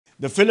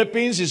The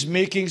Philippines is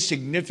making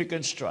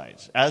significant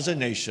strides as a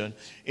nation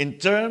in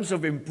terms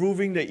of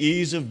improving the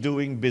ease of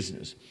doing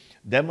business,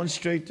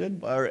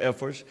 demonstrated by our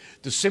efforts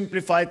to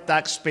simplify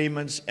tax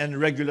payments and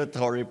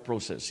regulatory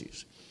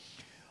processes.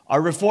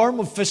 Our reform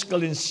of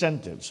fiscal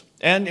incentives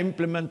and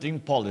implementing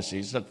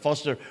policies that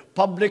foster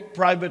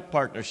public-private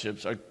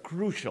partnerships are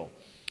crucial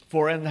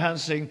for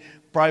enhancing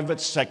private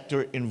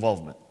sector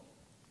involvement.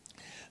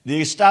 The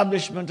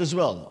establishment as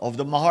well of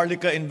the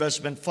Maharlika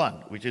Investment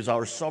Fund, which is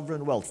our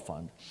sovereign wealth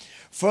fund,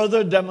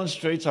 further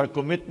demonstrates our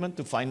commitment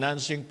to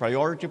financing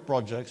priority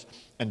projects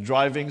and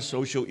driving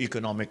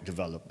socio-economic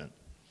development.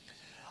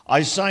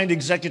 I signed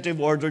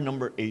Executive Order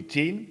number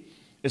 18,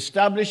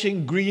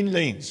 establishing green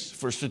lanes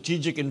for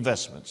strategic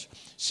investments,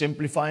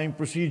 simplifying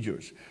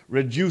procedures,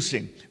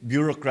 reducing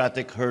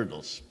bureaucratic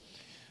hurdles.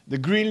 The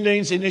Green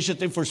Lanes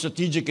Initiative for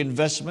Strategic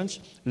Investments,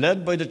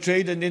 led by the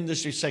Trade and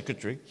Industry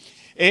Secretary,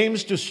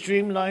 aims to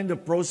streamline the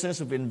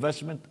process of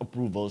investment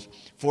approvals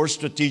for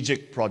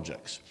strategic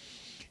projects.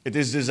 It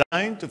is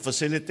designed to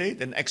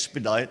facilitate and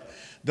expedite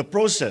the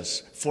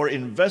process for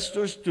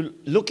investors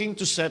looking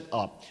to set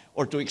up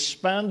or to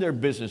expand their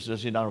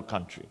businesses in our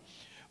country,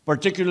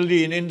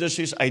 particularly in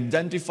industries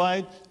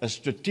identified as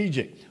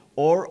strategic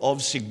or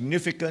of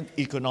significant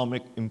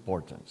economic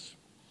importance.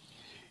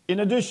 In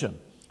addition,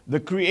 the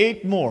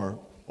Create More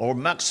or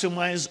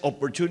Maximize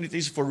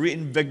Opportunities for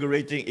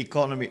Reinvigorating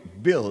Economy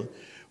Bill,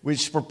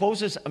 which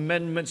proposes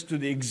amendments to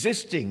the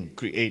existing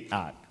CREATE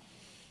Act,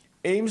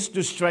 aims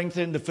to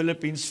strengthen the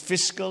Philippines'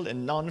 fiscal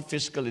and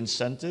non-fiscal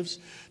incentives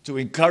to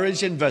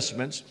encourage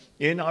investments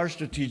in our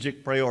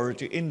strategic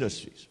priority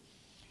industries.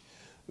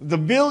 The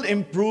bill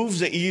improves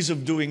the ease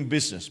of doing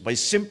business by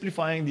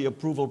simplifying the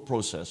approval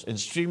process and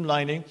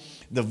streamlining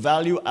the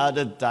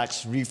value-added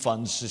tax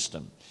refund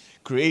system,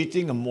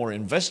 creating a more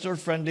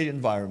investor-friendly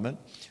environment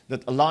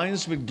that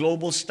aligns with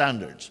global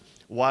standards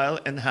while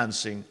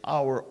enhancing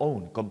our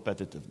own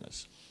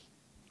competitiveness.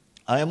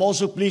 I am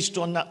also pleased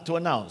to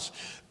announce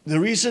the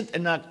recent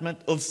enactment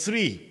of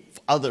 3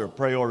 other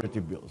priority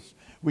bills,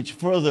 which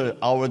further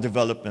our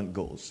development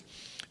goals.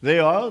 They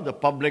are the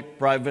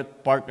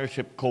Public-Private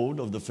Partnership Code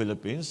of the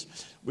Philippines,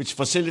 which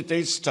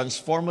facilitates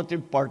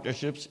transformative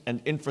partnerships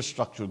and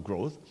infrastructure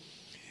growth,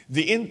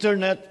 the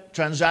Internet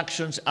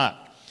Transactions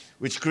Act,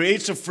 which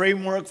creates a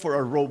framework for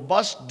a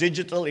robust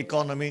digital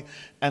economy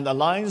and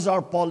aligns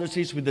our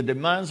policies with the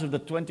demands of the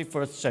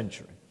 21st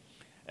century,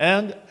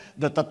 and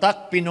the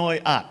Tatak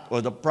Pinoy Act,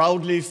 or the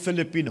Proudly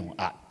Filipino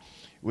Act,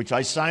 which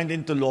I signed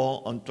into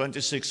law on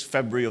 26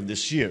 February of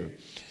this year,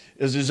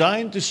 is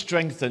designed to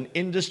strengthen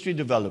industry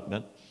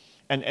development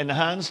and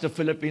enhance the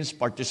Philippines'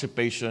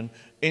 participation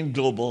in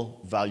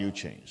global value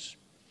chains.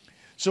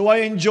 So I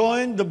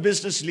enjoin the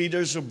business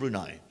leaders of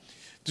Brunei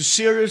to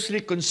seriously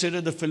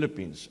consider the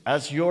Philippines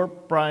as your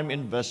prime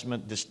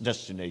investment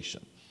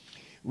destination.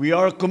 We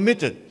are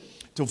committed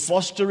to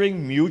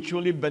fostering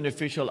mutually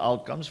beneficial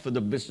outcomes for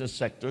the business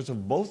sectors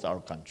of both our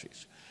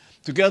countries.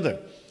 Together,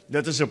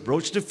 let us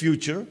approach the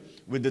future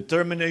with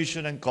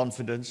determination and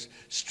confidence,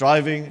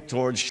 striving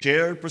towards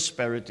shared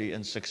prosperity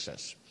and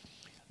success.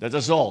 Let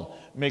us all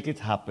make it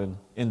happen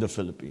in the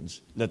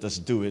Philippines. Let us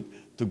do it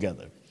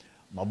together.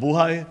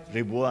 Mabuhay,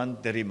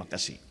 Ribuan, Terima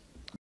Kasih.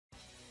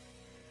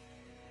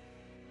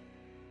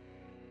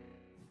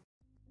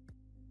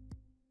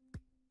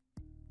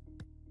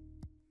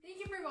 Thank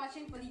you for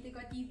watching Politico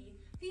TV.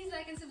 Please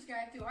like and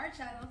subscribe to our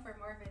channel for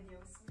more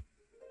videos.